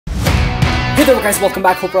Hello guys, welcome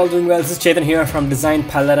back. Hope you're all doing well. This is Chetan here from Design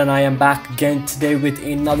Palette, and I am back again today with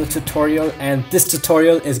another tutorial. And this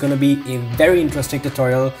tutorial is going to be a very interesting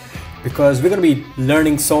tutorial because we're going to be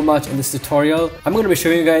learning so much in this tutorial. I'm going to be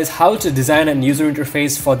showing you guys how to design a user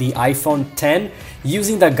interface for the iPhone 10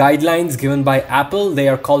 using the guidelines given by Apple. They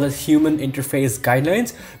are called as Human Interface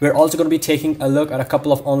Guidelines. We're also going to be taking a look at a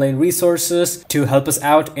couple of online resources to help us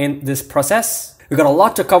out in this process. We've got a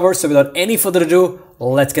lot to cover, so without any further ado,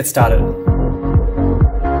 let's get started.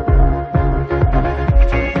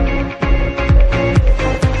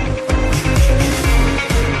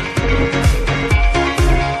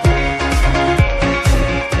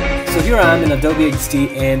 Here I am in Adobe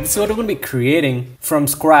XD, and this is what we're going to be creating from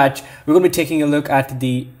scratch. We're going to be taking a look at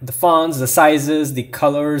the fonts, the sizes, the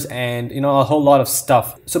colors, and a whole lot of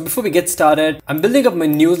stuff. So before we get started, I'm building up my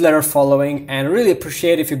newsletter following, and I really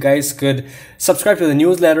appreciate if you guys could subscribe to the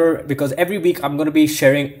newsletter, because every week I'm going to be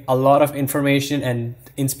sharing a lot of information and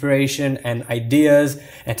inspiration and ideas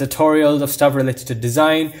and tutorials of stuff related to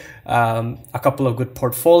design, a couple of good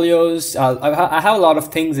portfolios. I have a lot of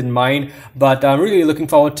things in mind, but I'm really looking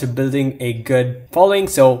forward to building a good following.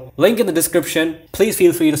 So link in the description. Please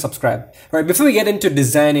feel free to subscribe. All right, before we get into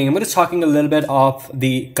designing, I'm going to be talking a little bit of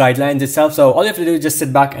the guidelines itself. So all you have to do is just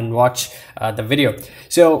sit back and watch the video.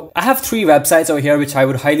 So I have 3 websites over here which I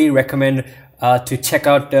would highly recommend to check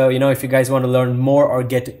out, if you guys want to learn more or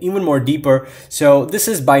get even more deeper. So this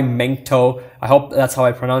is by Meng To. I hope that's how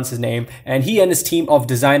I pronounce his name. And he and his team of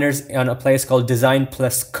designers on a place called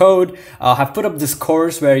Design+Code have put up this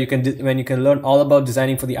course where you can learn all about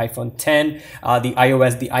designing for the iPhone 10, the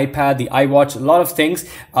iOS, the iPad, the iWatch, a lot of things.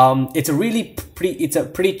 It's a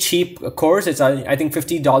pretty cheap course. It's I think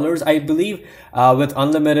 $50, I believe, with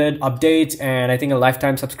unlimited updates, and I think a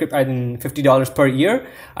lifetime subscription. I think $50 per year.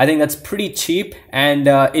 I think that's pretty cheap, and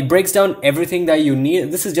it breaks down everything that you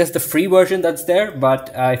need. This is just the free version that's there,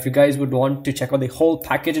 but if you guys would want to check out the whole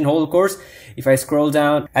package and whole course, if I scroll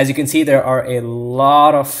down, as you can see, there are a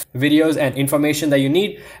lot of videos and information that you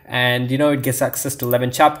need, and it gets access to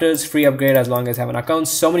 11 chapters, free upgrade as long as you have an account,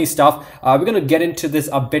 so many stuff. We're going to get into this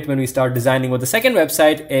a bit when we start designing. Well, the second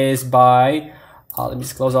website is by let me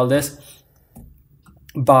just close all this,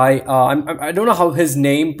 by I don't know how his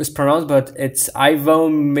name is pronounced, but it's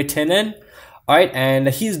Mynttinen. All right, and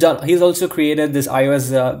he's also created this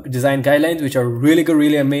iOS design guidelines, which are really good,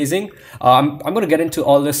 really amazing. I'm going to get into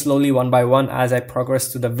all this slowly one by one as I progress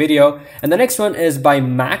through the video. And the next one is by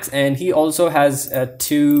Max, and he also has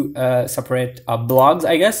 2 separate blogs,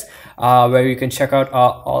 I guess, where you can check out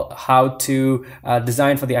how to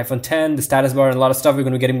design for the iPhone 10, the status bar, and a lot of stuff. We're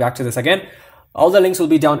going to be getting back to this again. All the links will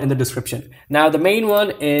be down in the description. Now, the main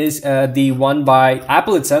one is the one by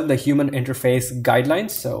Apple itself, the Human Interface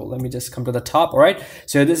Guidelines. So let me just come to the top. All right.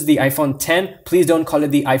 So this is the iPhone 10. Please don't call it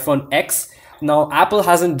the iPhone X. Now, Apple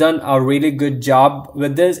hasn't done a really good job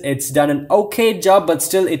with this. It's done an okay job, but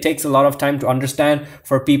still it takes a lot of time to understand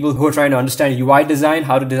for people who are trying to understand UI design,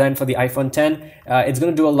 how to design for the iPhone 10. It's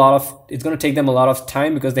going to take them a lot of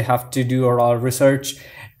time because they have to do a lot of research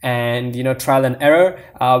and trial and error,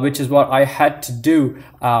 which is what I had to do.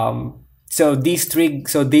 So these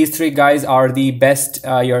three guys are the best.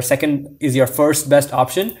 Your second is your first best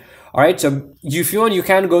option. All right, so if you want, you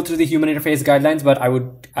can go through the Human Interface Guidelines, but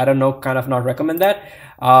I don't know, kind of not recommend that.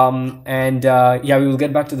 Yeah, we will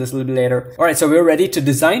get back to this a little bit later. All right, so we're ready to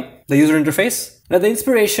design the user interface. Now, the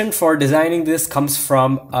inspiration for designing this comes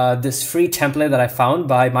from this free template that I found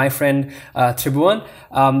by my friend Tribhuwan.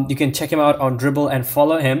 You can check him out on Dribbble and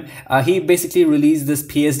follow him. He basically released this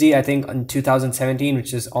PSD, I think, in 2017,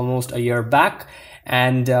 which is almost a year back.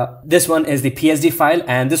 And this one is the PSD file,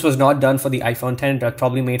 and this was not done for the iPhone 10, but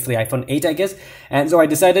probably made for the iPhone 8, I guess. And so I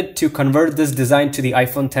decided to convert this design to the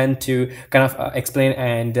iPhone 10 to kind of explain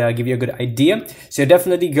and give you a good idea. So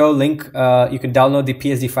definitely go link, you can download the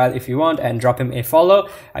PSD file if you want and drop him a follow.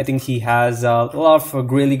 I think he has a lot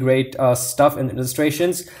of really great stuff and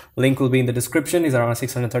illustrations. Link will be in the description. He's around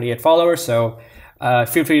 638 followers, so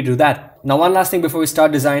feel free to do that. Now, one last thing before we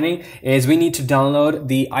start designing is we need to download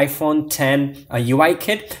the iPhone 10 UI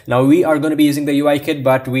kit. Now, we are going to be using the UI kit,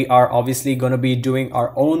 but we are obviously going to be doing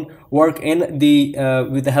our own work in the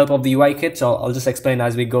with the help of the UI kit. So I'll just explain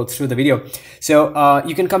as we go through the video. So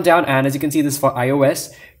you can come down, and as you can see, this is for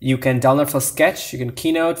iOS. You can download for Sketch, you can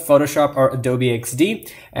Keynote, Photoshop, or Adobe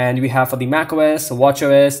XD. And we have for the macOS,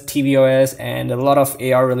 watchOS, tvOS, and a lot of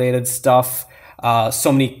AR related stuff.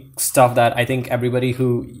 So many stuff that I think everybody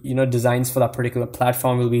who designs for that particular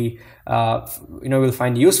platform will be will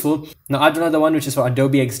find useful. Now I've done another one which is for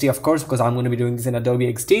Adobe XD, of course, because I'm going to be doing this in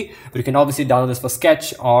Adobe XD, but you can obviously download this for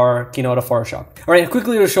Sketch or Keynote or Photoshop. All right,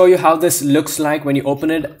 quickly to show you how this looks like when you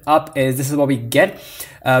open it up, this is what we get.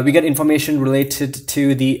 We get information related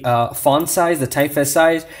to the font size, the typeface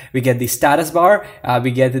size. We get the status bar.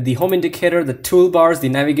 We get the home indicator, the toolbars, the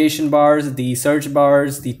navigation bars, the search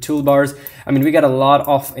bars, the toolbars. I mean, we get a lot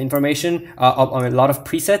of information, a lot of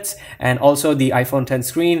presets, and also the iPhone 10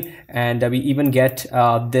 screen. And we even get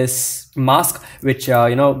this mask, which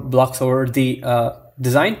blocks over the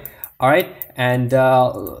design. All right, and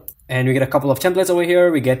we get a couple of templates over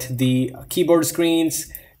here. We get the keyboard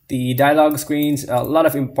screens, the dialog screens, a lot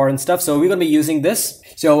of important stuff. So we're going to be using this.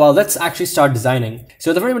 So let's actually start designing.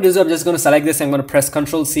 So the first thing I'm going to do is I'm just going to select this. I'm going to press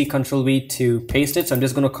Ctrl+C, Ctrl+V to paste it. So I'm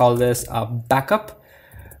just going to call this backup.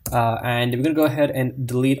 And we're going to go ahead and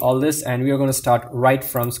delete all this, and we are going to start right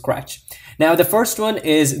from scratch. Now the first one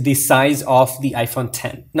is the size of the iPhone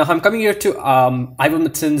 10. Now I'm coming here to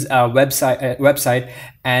Mynttinen's website,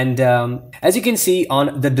 and as you can see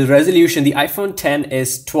on the resolution, the iPhone 10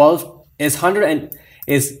 is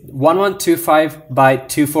 1125 by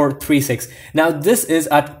 2436. Now this is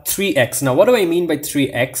at 3x. Now what do I mean by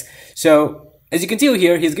 3x? So as you can see over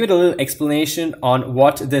here, he's given a little explanation on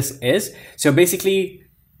what this is. So basically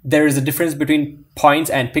there is a difference between points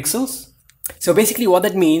and pixels. So basically what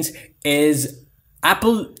that means is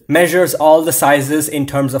Apple measures all the sizes in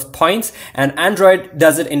terms of points, and Android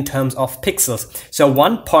does it in terms of pixels. So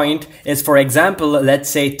 1 point is, for example, let's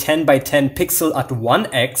say 10 by 10 pixel at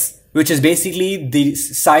 1x, which is basically the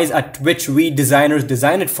size at which we designers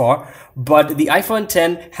design it for. But the iPhone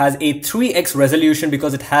 10 has a 3x resolution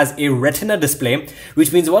because it has a retina display,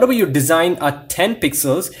 which means whatever you design at 10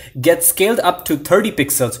 pixels gets scaled up to 30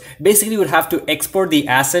 pixels. Basically, you would have to export the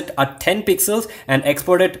asset at 10 pixels and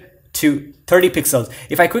export it to 30 pixels.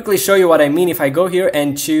 If I quickly show you what I mean, if I go here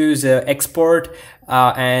and choose export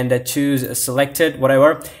and choose selected,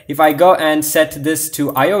 whatever, if I go and set this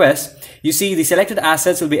to iOS, you see the selected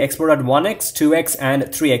assets will be exported at 1x, 2x, and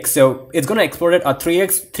 3x. So it's going to export it at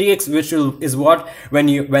 3x, which is what when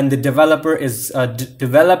the developer is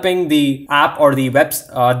developing the app or the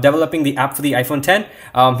developing the app for the iPhone 10,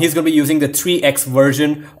 he's going to be using the 3x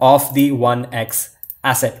version of the 1x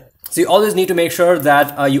asset. So you always need to make sure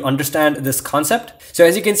that you understand this concept. So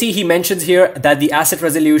as you can see, he mentions here that the asset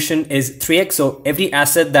resolution is 3x. So every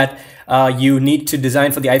asset that you need to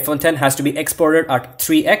design for the iPhone 10 has to be exported at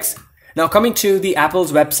 3x. Now coming to the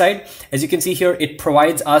Apple's website, as you can see here, it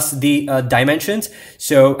provides us the dimensions.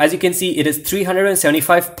 So as you can see, it is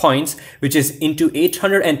 375 points, which is into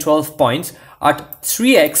 812 points. At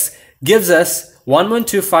 3x gives us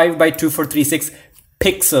 1125 by 2436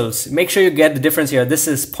 pixels. Make sure you get the difference here. This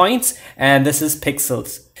is points and this is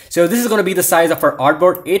pixels. So this is going to be the size of our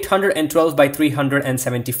artboard, 812 by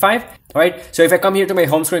 375. All right. So if I come here to my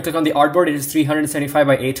home screen, click on the artboard, it is 375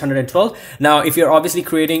 by 812. Now, if you're obviously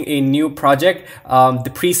creating a new project,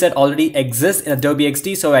 the preset already exists in Adobe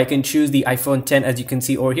XD. So I can choose the iPhone 10, as you can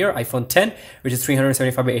see over here, iPhone 10, which is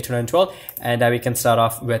 375 by 812. And we can start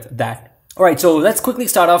off with that. All right, so let's quickly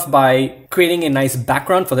start off by creating a nice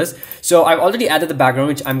background for this. So I've already added the background,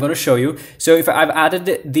 which I'm going to show you. So if I've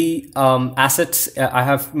added the assets, I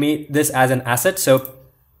have made this as an asset. So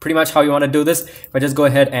pretty much how you want to do this, if I just go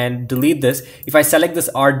ahead and delete this, if I select this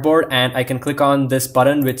artboard and I can click on this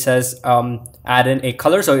button which says add in a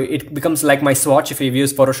color, so it becomes like my swatch if you've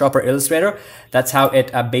used Photoshop or Illustrator. That's how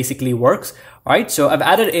it basically works. All right, so I've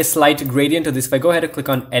added a slight gradient to this. If I go ahead and click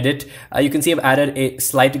on edit, you can see I've added a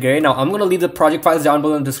slight gradient. Now I'm going to leave the project files down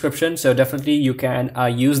below in the description, so definitely you can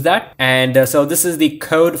use that. And so this is the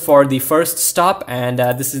code for the first stop, and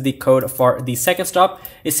this is the code for the second stop.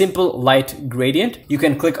 A simple light gradient. You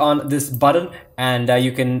can click on this button and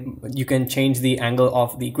you can change the angle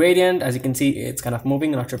of the gradient. As you can see, it's kind of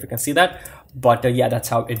moving. I'm not sure if you can see that, but yeah, that's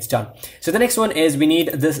how it's done. So the next one is we need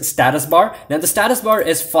this status bar. Now the status bar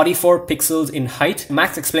is 44 pixels in height.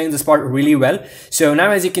 Max explains this part really well. So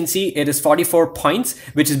now as you can see, it is 44 points,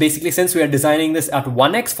 which is basically, since we are designing this at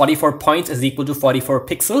 1x, 44 points is equal to 44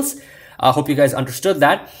 pixels. I hope you guys understood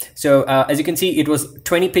that. So as you can see, it was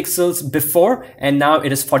 20 pixels before, and now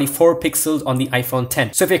it is 44 pixels on the iPhone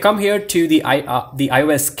 10. So if I come here to the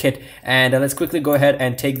iOS kit, and let's quickly go ahead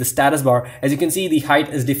and take the status bar. As you can see, the height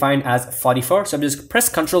is defined as 44. So I'm just press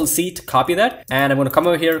Ctrl+C to copy that, and I'm going to come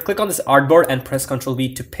over here, click on this artboard, and press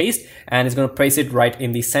Ctrl+V to paste, and it's going to place it right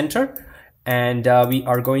in the center. And we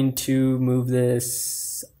are going to move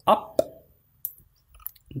this up.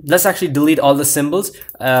 Let's actually delete all the symbols.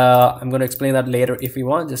 I'm going to explain that later if we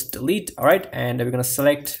want. Just delete. All right, and we're going to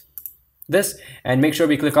select this, and make sure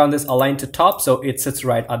we click on this align to top so it sits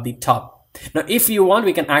right at the top. Now if you want,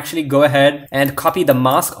 we can actually go ahead and copy the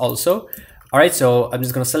mask also. All right, so I'm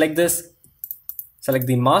just going to select this, select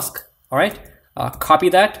the mask. All right, copy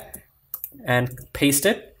that and paste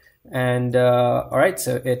it. And all right,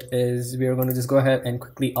 so it is, we are going to just go ahead and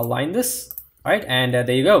quickly align this. All right, and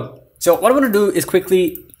there you go. So what I'm going to do is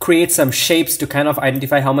quickly create some shapes to kind of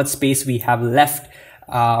identify how much space we have left.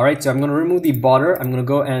 All right, so I'm going to remove the border. I'm going to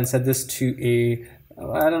go and set this to a,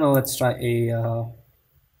 I don't know, let's try a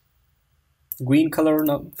green color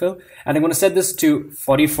fill, and I'm going to set this to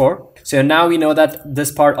 44. So now we know that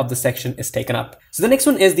this part of the section is taken up. So the next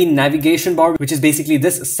one is the navigation bar, which is basically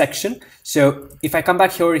this section. So if I come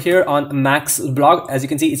back here on Max blog, as you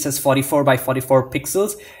can see, it says 44 by 44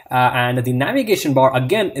 pixels, and the navigation bar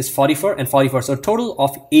again is 44 and 44, so a total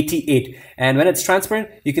of 88. And when it's transparent,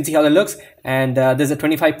 you can see how it looks, and there's a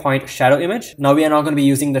 25-point shadow image. Now we are not going to be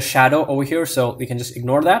using the shadow over here, so we can just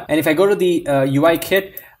ignore that. And if I go to the UI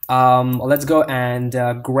kit, let's go and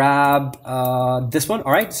grab this one.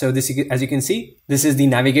 All right, so this, as you can see, this is the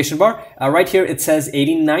navigation bar. Right here it says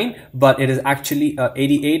 89, but it is actually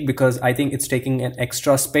 88 because I think it's taking an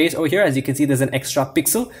extra space over here. As you can see, there's an extra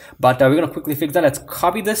pixel, but we're gonna quickly fix that. Let's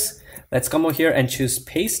copy this. Let's come over here and choose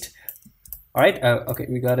paste. All right, okay,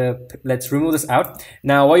 let's remove this out.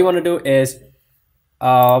 Now what you want to do is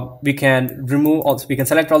we can remove also, we can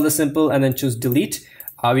select all this simple and then choose delete.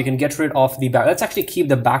 We can get rid of the back. Let's actually keep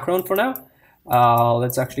the background for now.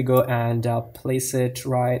 Let's actually go and place it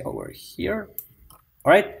right over here.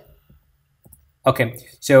 All right. Okay.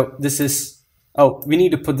 So this is, oh, we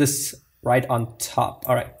need to put this right on top.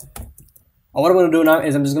 All right. What I'm going to do now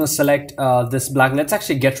is I'm just going to select this black. Let's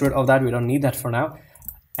actually get rid of that. We don't need that for now.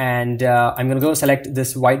 And I'm going to go select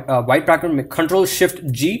this white background, Control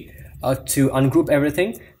Shift G to ungroup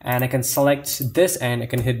everything. And I can select this and I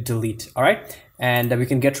can hit delete. All right. And we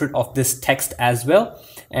can get rid of this text as well.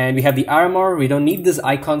 And we have the RMR. We don't need these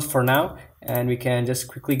icons for now, and we can just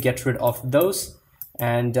quickly get rid of those.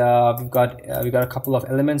 And we've got a couple of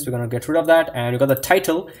elements. We're gonna get rid of that, and we've got the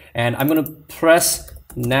title. And I'm gonna press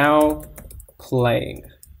now playing.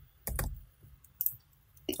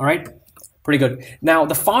 All right, pretty good. Now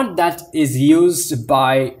the font that is used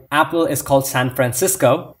by Apple is called San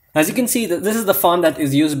Francisco. As you can see, this is the font that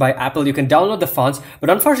is used by Apple. You can download the fonts, but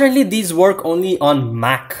unfortunately these work only on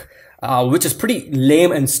Mac, which is pretty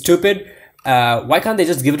lame and stupid. Why can't they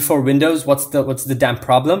just give it for Windows? What's the damn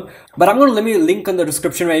problem? But I'm going to leave a link in the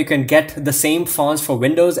description where you can get the same fonts for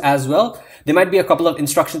Windows as well. There might be a couple of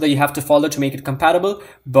instructions that you have to follow to make it compatible,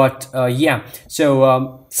 but yeah.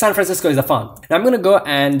 So San Francisco is the font. Now I'm going to go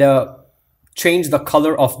and change the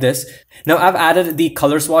color of this. Now I've added the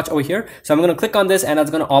color swatch over here, so I'm going to click on this and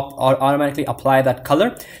that's going to automatically apply that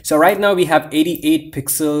color. So right now we have 88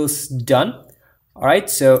 pixels done. All right,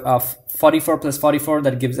 so 44 plus 44,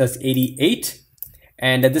 that gives us 88,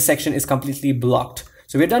 and this section is completely blocked.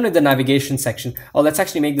 So we're done with the navigation section. Oh, let's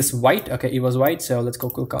actually make this white. Okay, it was white, so let's go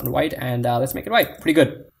click on white and let's make it white. Pretty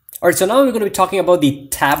good. All right, so now we're going to be talking about the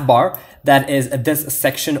tab bar, that is this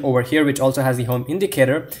section over here, which also has the home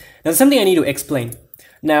indicator. Now, there's something I need to explain.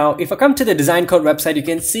 Now, if I come to the Design+Code website, you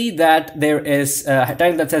can see that there is a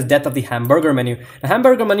title that says Death of the Hamburger Menu. The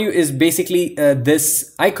hamburger menu is basically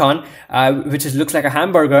this icon, which looks like a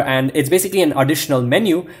hamburger, and it's basically an additional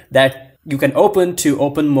menu that you can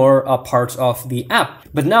open more parts of the app.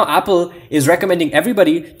 But now Apple is recommending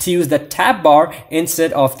everybody to use the tab bar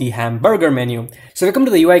instead of the hamburger menu. So we come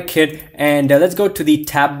to the UI kit and let's go to the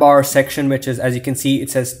tab bar section, which is, as you can see,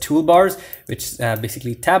 it says toolbars, which is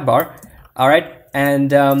basically tab bar. All right.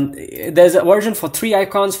 And there's a version for 3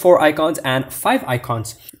 icons, 4 icons, and 5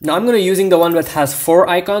 icons. Now I'm going to be using the one that has 4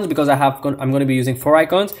 icons because I'm going to be using 4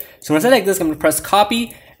 icons. So when I select this, I'm going to press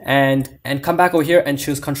copy and come back over here and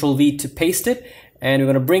choose Control V to paste it. And we're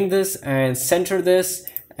going to bring this and center this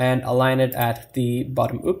and align it at the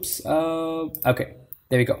bottom. Oops. Okay,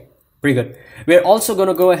 there we go. Pretty good. We're also going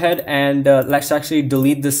to go ahead and let's actually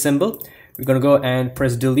delete this symbol. We're going to go and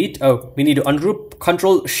press delete. Oh, we need to ungroup.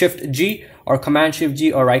 Control Shift G or Command Shift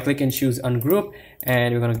G, or right click and choose ungroup,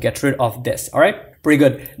 and we're going to get rid of this. All right, pretty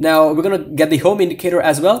good. Now we're going to get the home indicator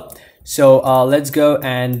as well. So let's go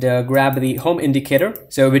and grab the home indicator,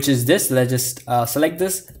 so which is this. Let's just select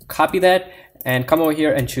this, copy that, and come over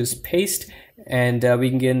here and choose paste, and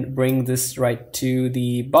we can bring this right to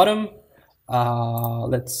the bottom.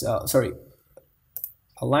 Let's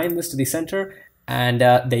align this to the center, and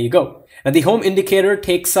there you go. Now the home indicator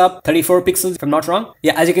takes up 34 pixels if I'm not wrong.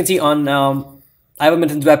 Yeah, as you can see on I have a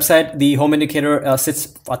Mynttinen website. The home indicator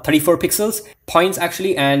sits at 34 pixels, points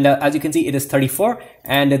actually, and as you can see, it is 34,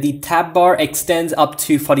 and the tab bar extends up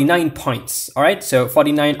to 49 points. All right, so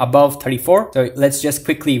 49 above 34. So let's just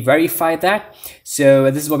quickly verify that.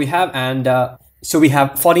 So this is what we have, and so we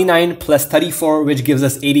have 49 plus 34, which gives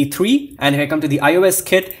us 83. And if I come to the iOS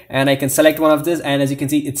kit and I can select one of this, and as you can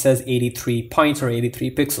see, it says 83 points or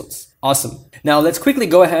 83 pixels. Awesome. Now let's quickly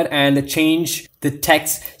go ahead and change the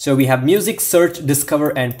text. So we have music, search, discover,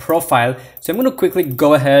 and profile. So I'm going to quickly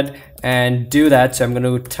go ahead and do that. So I'm going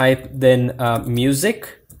to type then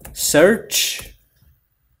music, search,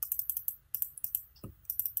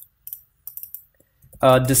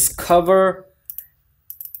 discover,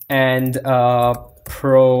 and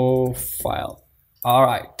profile. All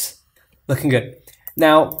right, looking good.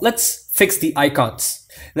 Now let's fix the icons.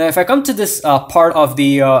 Now, if I come to this part of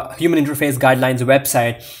the Human Interface Guidelines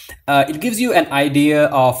website, it gives you an idea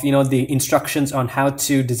of, the instructions on how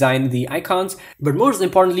to design the icons. But most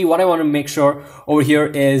importantly, what I want to make sure over here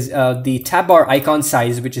is the tab bar icon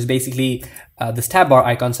size, which is basically this tab bar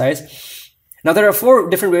icon size. Now there are 4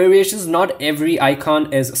 different variations. Not every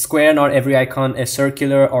icon is square, not every icon is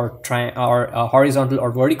circular or horizontal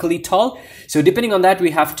or vertically tall. So depending on that,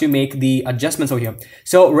 we have to make the adjustments over here.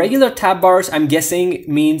 So regular tab bars, I'm guessing,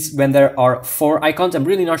 means when there are 4 icons. I'm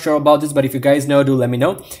really not sure about this, but if you guys know, do let me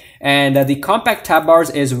know. And the compact tab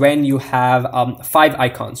bars is when you have 5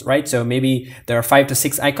 icons, right? So maybe there are 5 to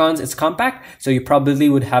 6 icons, it's compact. So you probably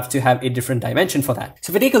would have to have a different dimension for that.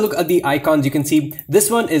 So if we take a look at the icons, you can see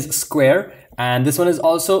this one is square, and this one is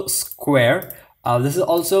also square. This is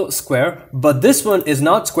also square, but this one is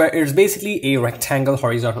not square. It's basically a rectangle,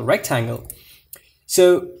 horizontal rectangle.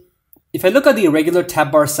 So if I look at the regular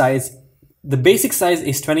tab bar size, the basic size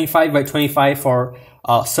is 25 by 25 for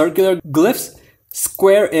circular glyphs.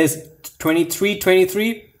 Square is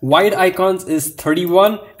 23, wide icons is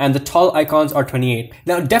 31, and the tall icons are 28.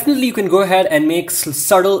 Now, definitely you can go ahead and make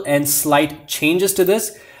subtle and slight changes to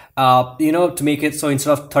this. To make it so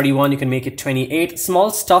instead of 31, you can make it 28.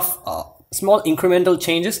 Small stuff, small incremental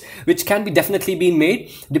changes, which can be definitely be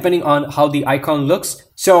made depending on how the icon looks.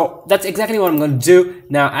 So that's exactly what I'm going to do.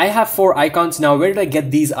 Now I have 4 icons. Now, where did I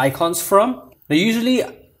get these icons from? Now, usually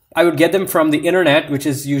I would get them from the internet, which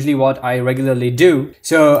is usually what I regularly do.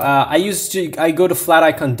 So I go to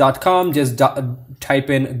flaticon.com, just type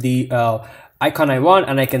in the icon I want,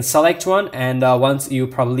 and I can select one. And once you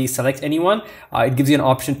probably select anyone, it gives you an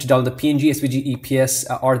option to download the PNG, SVG, EPS,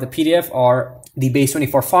 or the PDF, or the base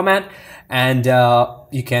 24 format. And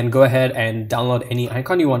you can go ahead and download any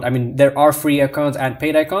icon you want. I mean, there are free icons and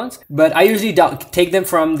paid icons, but I usually take them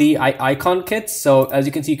from the icon kits. So as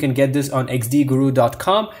you can see, you can get this on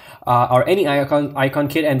xdguru.com or any icon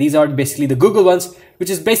kit. And these are basically the Google ones, which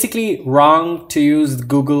is basically wrong to use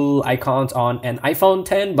Google icons on an iPhone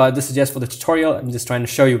 10, but this is just for the tutorial. I'm just trying to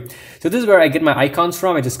show you. So this is where I get my icons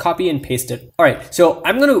from. I just copy and paste it. All right, so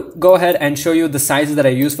I'm going to go ahead and show you the sizes that I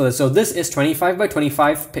use for this. So this is 25 by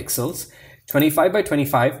 25 pixels, 25 by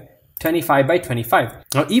 25, 25 by 25.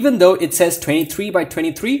 Now, even though it says 23 by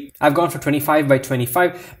 23, I've gone for 25 by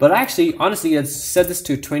 25, but actually, honestly, let's set this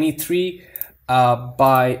to 23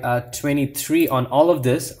 by 23 on all of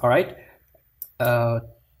this. All right.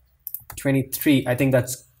 23, I think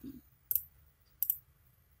that's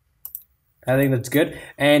good.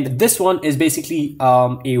 And this one is basically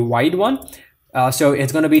a wide one. So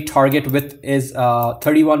it's going to be target width is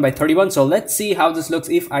 31 by 31. So let's see how this looks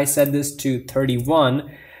if I set this to 31.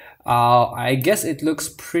 I guess it looks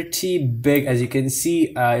pretty big. As you can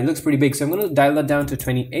see, it looks pretty big. So I'm going to dial that down to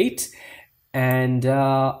 28. And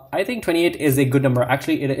I think 28 is a good number.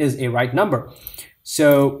 Actually, it is a right number.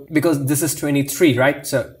 So because this is 23, right?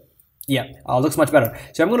 So yeah, looks much better.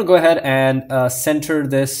 So I'm going to go ahead and center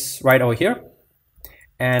this right over here.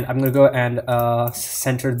 And I'm going to go and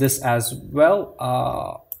center this as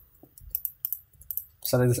well.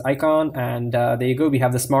 Select this icon, and there you go. We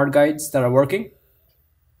have the smart guides that are working.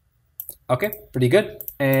 Okay, pretty good.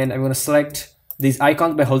 And I'm going to select these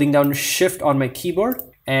icons by holding down Shift on my keyboard.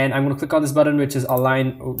 And I'm going to click on this button, which is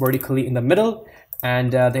aligned vertically in the middle.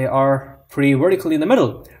 And they are pretty vertically in the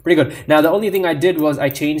middle. Pretty good. Now, the only thing I did was I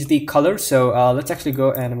changed the color. So let's actually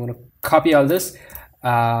go and I'm going to copy all this.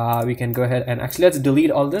 We can go ahead and actually let's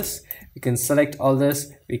delete all this. We can select all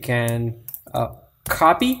this. We can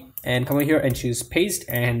copy and come over here and choose paste,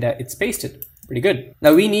 and it's pasted. Pretty good.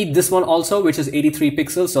 Now we need this one also, which is 83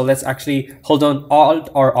 pixels. So let's actually hold down Alt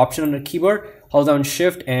or Option on the keyboard, hold down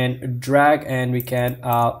Shift and drag, and we can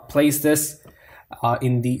place this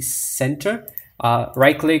in the center.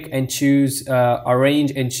 right click and choose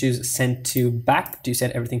arrange and choose send to back to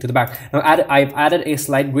send everything to the back. Now I've added a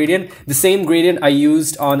slight gradient, the same gradient I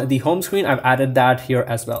used on the home screen. I've added that here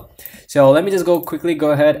as well. So let me just quickly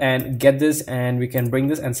go ahead and get this, and we can bring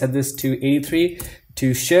this and set this to 83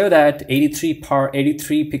 to show that 83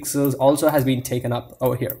 pixels also has been taken up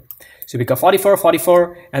over here. So we got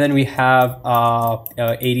 44, and then we have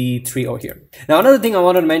 83 over here. Now another thing I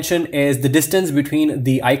wanted to mention is the distance between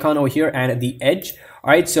the icon over here and the edge. All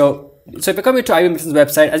right, so if I come here to Mynttinen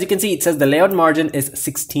website, as you can see, it says the layout margin is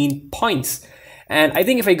 16 points. And I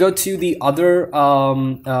think if I go to the other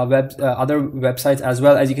other websites as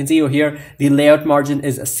well, as you can see over here, the layout margin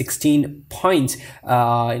is 16 points.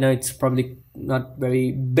 It's probably not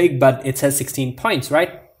very big, but it says 16 points,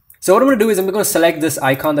 right? So what I'm going to do is I'm going to select this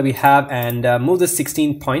icon that we have and move this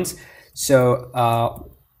 16 points. So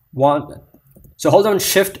hold down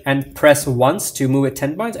Shift and press once to move it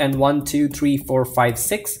 10 points, and 1, 2, 3, 4, 5,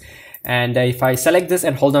 6. And if I select this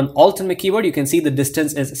and hold down Alt on my keyboard, you can see the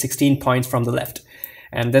distance is 16 points from the left.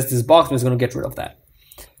 And there's this box, we're just going to get rid of that.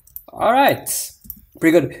 All right,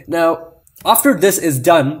 pretty good. Now, after this is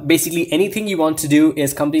done, basically anything you want to do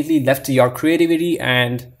is completely left to your creativity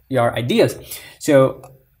and your ideas. So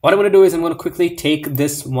what I'm going to do is I'm going to quickly take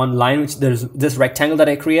this one line, which there's this rectangle that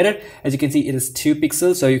I created. As you can see, it is 2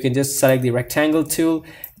 pixels. So you can just select the rectangle tool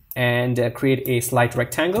and create a slight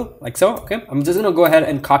rectangle like so. Okay, I'm just going to go ahead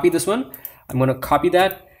and copy this one. I'm going to copy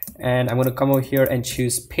that, and I'm going to come over here and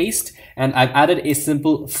choose paste. And I've added a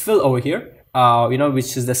simple fill over here,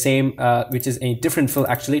 which is the same, which is a different fill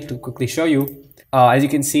actually, to quickly show you. As you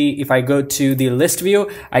can see, if I go to the list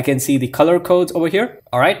view, I can see the color codes over here.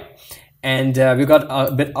 All right. And we've got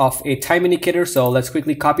a bit of a time indicator, so let's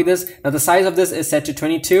quickly copy this. Now the size of this is set to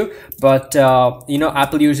 22, but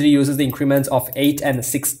Apple usually uses the increments of 8 and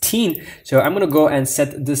 16, so I'm going to go and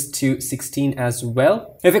set this to 16 as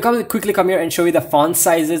well. If I quickly come here and show you the font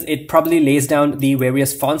sizes, it probably lays down the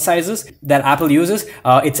various font sizes that Apple uses.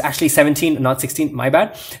 It's actually 17, not 16, my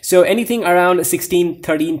bad. So anything around 16,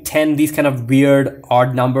 13, 10, these kind of weird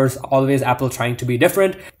odd numbers, always Apple trying to be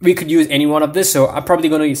different. We could use any one of this, so I'm probably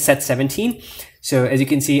going to set 17. So as you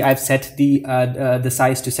can see, I've set the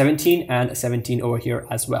size to 17 and 17 over here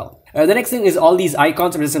as well. The next thing is all these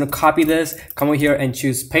icons. I'm just going to copy this, come over here and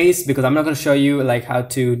choose paste, because I'm not going to show you like how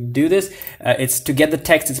to do this. It's to get the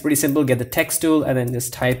text. It's pretty simple. Get the text tool and then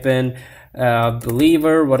just type in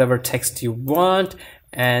believer, whatever text you want.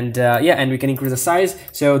 And and we can increase the size.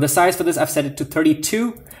 So the size for this, I've set it to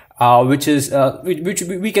 32. Which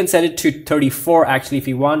we can set it to 34 actually if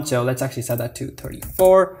you want. So let's actually set that to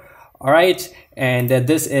 34. All right, and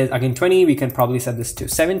this is again 20. We can probably set this to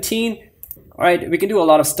 17. All right, we can do a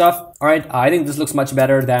lot of stuff. All right, I think this looks much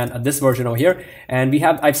better than this version over here. And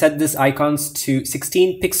I've set this icons to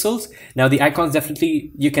 16 pixels. Now the icons,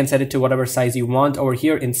 definitely you can set it to whatever size you want over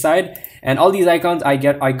here inside. And all these icons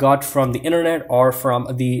I got from the internet or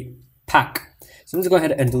from the pack. So let's go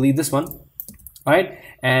ahead and delete this one. All right,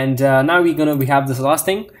 and now we have this last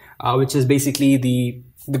thing, which is basically the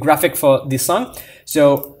graphic for the song.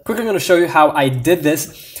 So quickly I'm going to show you how I did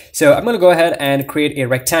this. So I'm going to go ahead and create a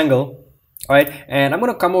rectangle. All right, and I'm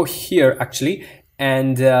going to come over here actually,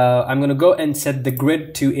 and I'm going to go and set the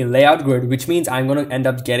grid to a layout grid, which means I'm going to end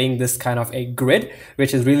up getting this kind of a grid,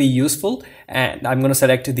 which is really useful. And I'm going to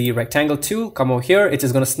select the rectangle tool, come over here, it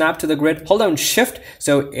is going to snap to the grid, hold down Shift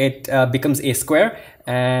so it becomes a square.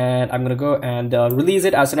 And I'm going to go and release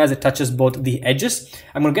it as soon as it touches both the edges.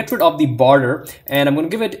 I'm going to get rid of the border, and I'm going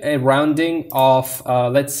to give it a rounding of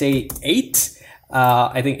let's say 8.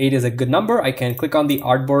 I think 8 is a good number. I can click on the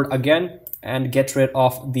artboard again and get rid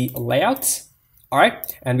of the layouts. All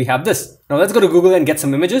right, and we have this. Now let's go to Google and get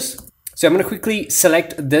some images. So I'm going to quickly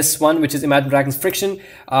select this one, which is Imagine Dragons Friction.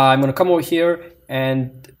 I'm going to come over here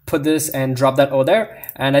and put this and drop that over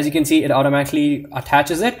there, and as you can see, it automatically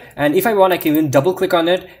attaches it. And if I want, I can even double click on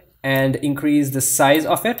it and increase the size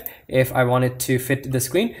of it if I want it to fit the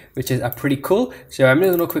screen, which is pretty cool. So I'm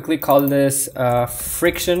just going to quickly call this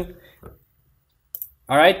friction.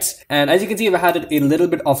 All right, and as you can see, I've added a little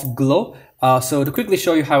bit of glow. So to quickly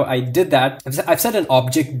show you how I did that, I've set an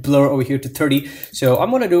object blur over here to 30. So what I'm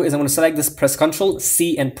going to do is I'm going to select this, press Ctrl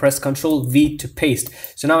C and press Ctrl V to paste.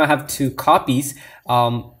 So now I have 2 copies.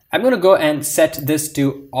 I'm going to go and set this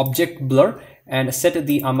to object blur and set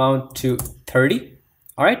the amount to 30.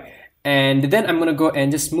 All right, and then I'm going to go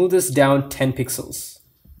and just move this down 10 pixels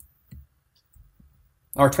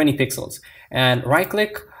or 20 pixels, and right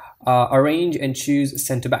click, arrange and choose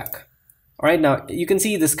send to back. All right, now you can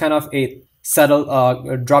see this kind of a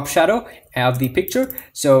subtle drop shadow of the picture.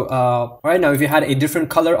 So right now, if you had a different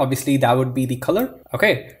color, obviously that would be the color.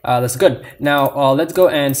 Okay, that's good. Now let's go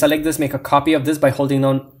and select this, make a copy of this by holding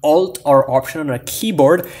down Alt or Option on a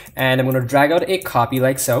keyboard, and I'm going to drag out a copy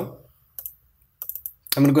like so.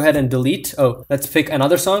 I'm gonna go ahead and delete. Oh, let's pick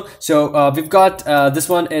another song. So we've got this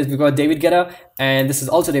one is, we've got David Guetta, and this is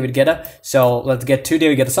also David Guetta. So let's get two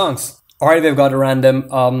David Guetta songs. All right, we've got a random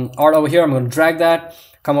art over here. I'm gonna drag that,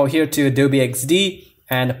 come over here to Adobe XD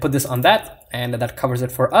and put this on that, and that covers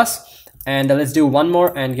it for us. And let's do one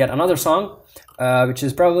more and get another song, which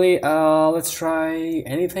is probably, let's try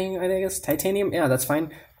anything, I guess, Titanium. Yeah, that's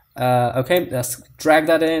fine. Okay, let's drag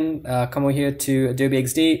that in, come over here to Adobe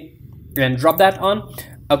XD and drop that on.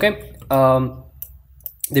 Okay,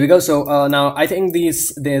 there we go. So now I think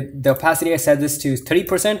the opacity, I set this to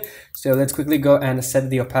 30%. So let's quickly go and set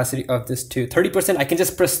the opacity of this to 30%. I can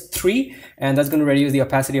just press 3 and that's going to reduce the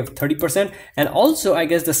opacity of 30%. And also I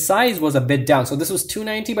guess the size was a bit down. So this was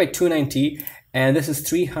 290 by 290 and this is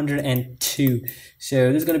 302.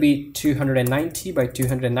 So this is going to be 290 by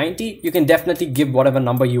 290. You can definitely give whatever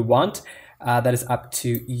number you want. That is up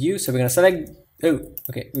to you. So we're going to select, oh,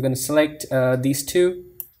 okay, we're going to select these two,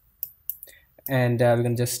 and we're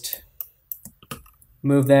going to just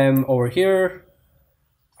move them over here.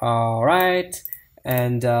 All right,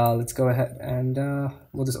 and let's go ahead and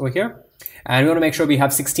move this over here, and we want to make sure we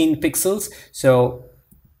have 16 pixels. So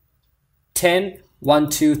 10, 1,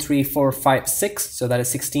 2, 3, 4, 5, 6, so that is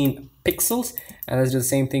 16 pixels. And let's do the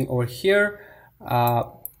same thing over here.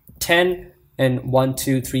 10 and 1,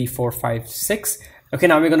 2, 3, 4, 5, 6. Okay,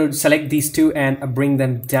 now we're going to select these two and bring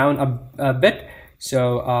them down a bit.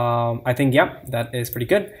 So I think, yeah, that is pretty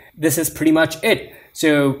good. This is pretty much it.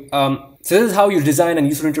 So so this is how you design a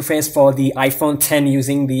user interface for the iPhone 10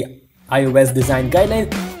 using the iOS design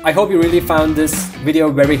guidelines. I hope you really found this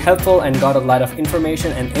video very helpful and got a lot of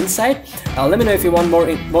information and insight. Let me know if you want more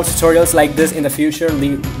tutorials like this in the future.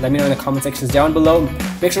 Let me know in the comment sections down below.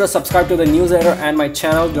 Make sure to subscribe to the newsletter and my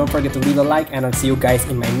channel. Don't forget to leave a like, and I'll see you guys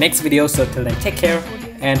in my next video. So till then, take care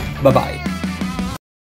and bye-bye.